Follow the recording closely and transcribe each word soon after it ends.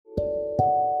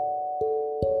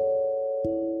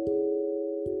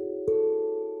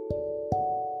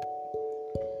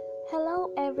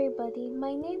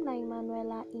My name na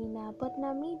Emanuela Ina, but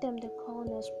na me dem dey call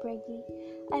us Preggy.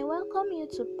 I welcome you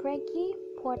to Preggy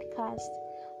Podcast.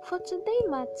 For today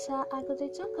matter, I go to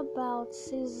talk about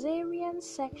cesarean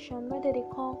section, what they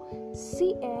call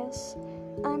CS,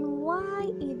 and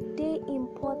why it dey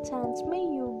important. May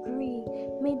you agree,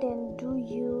 may dem do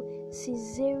you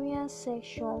cesarean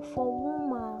section for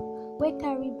woman wey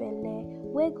carry belle,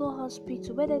 wey go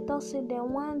hospital, wey dey talk say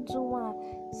dem wan do one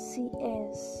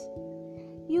CS.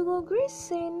 You go agree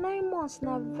say 9 months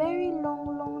na very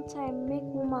long time make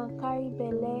woman carry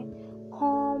belle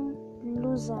come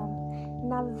lose am.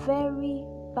 Na very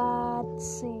bad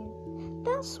thing.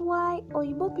 That's why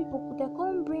oyibo people dey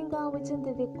come bring out wetin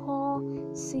they call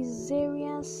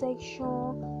cesarean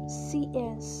section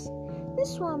CS.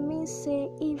 This one mean say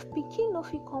if pikin no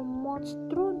fit comot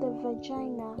through the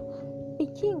vagina,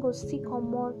 pikin go still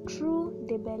comot through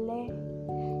the belle.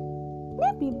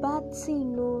 No be bad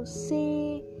thing o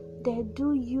say they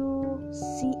do you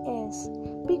CS,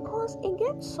 because e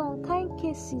get some kind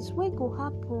cases wey go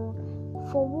happen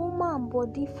for woman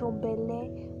body for belle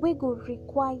wey go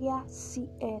require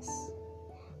CS.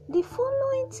 The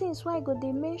following things wey I go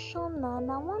dey mention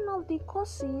na one of the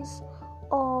causes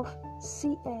of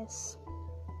CS.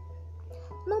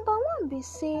 Number one be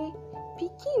say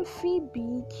pikin fit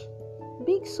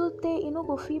big sotey e no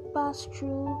go fit pass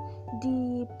through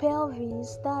the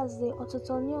pelvis, that's the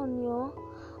ototonionio.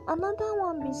 Another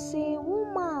one be say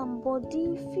woman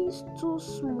body fit too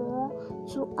small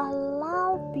to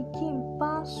allow pikin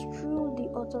pass through the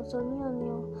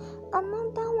ototonionio.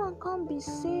 Another one come be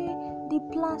say the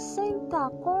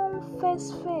placenta come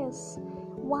first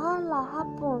wahala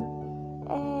happen.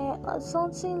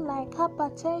 Something like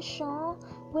hypertension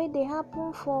wey dey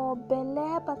happen for belle,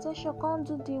 hypertension come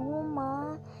do the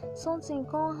woman, something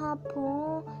come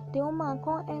happen, the woman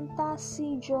come enter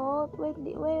seizure wey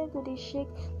go dey shake,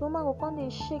 the woman go come dey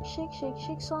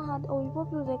shake somehow. Oyibo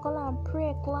people dey call am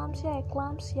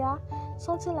pre-eclampsia.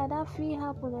 Something like that fit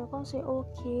happen. They come say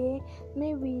okay,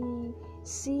 maybe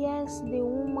CS the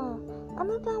woman.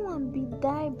 Another one be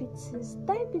diabetes.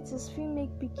 Diabetes fit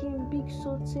make pikin big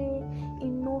sotey e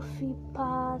no fit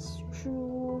pass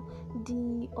through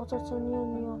the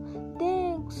ototonionio.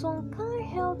 Then some kind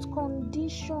health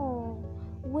condition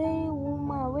wey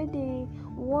dey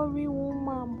worry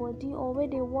woman body or wey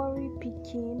dey worry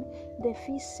pikin, dey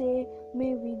fit say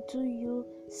may we do you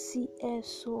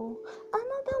CS o.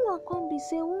 Another one come be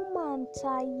say woman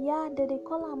tire, they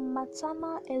call am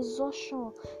maternal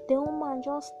exhaustion. The woman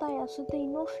just tire so they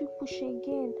no fit push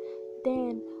again,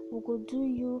 then we go do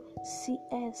you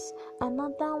CS.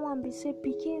 Another one be say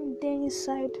pikin dey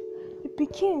inside the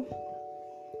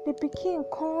pikin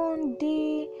come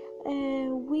dey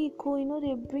weak o, e no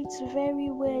dey breathe very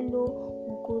well o,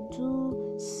 we go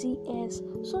do CS.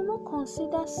 So no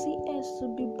consider CS to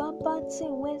be bad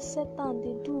thing wey Satan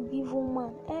dey do give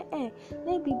woman.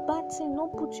 No be bad thing. No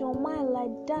put your mind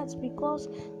like that, because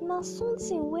na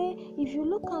something wey if you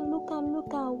look am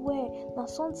well, na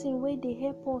something wey dey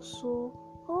help us o.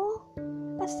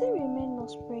 I still remain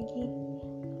Nurse Preggy.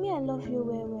 Me, I love you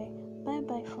well.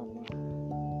 Bye for now.